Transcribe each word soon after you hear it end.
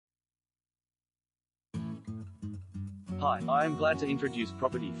Hi, I am glad to introduce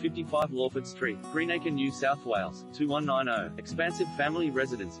property 55 Lawford Street, Greenacre, New South Wales, 2190. Expansive family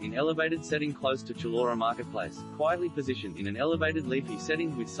residence in elevated setting close to CHULLORA Marketplace. Quietly positioned in an elevated leafy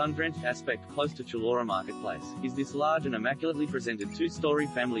setting with sun-drenched aspect close to CHULLORA Marketplace, is this large and immaculately presented two-story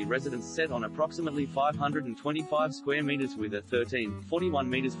family residence set on approximately 525 square meters with a 13.41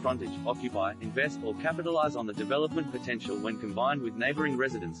 meters frontage. Occupy, invest or capitalize on the development potential when combined with neighboring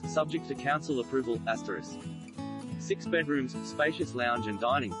residence, subject to council approval. *. 6 bedrooms, spacious lounge and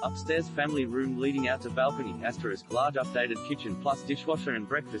dining, upstairs family room leading out to balcony, *, large updated kitchen plus dishwasher and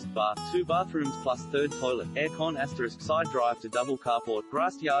breakfast bar, 2 bathrooms plus third toilet, aircon, *, side drive to double carport,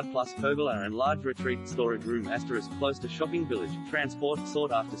 grassed yard plus pergola and large retreat storage room, *, close to shopping village, transport,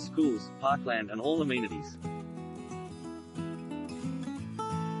 sought after schools, parkland and all amenities.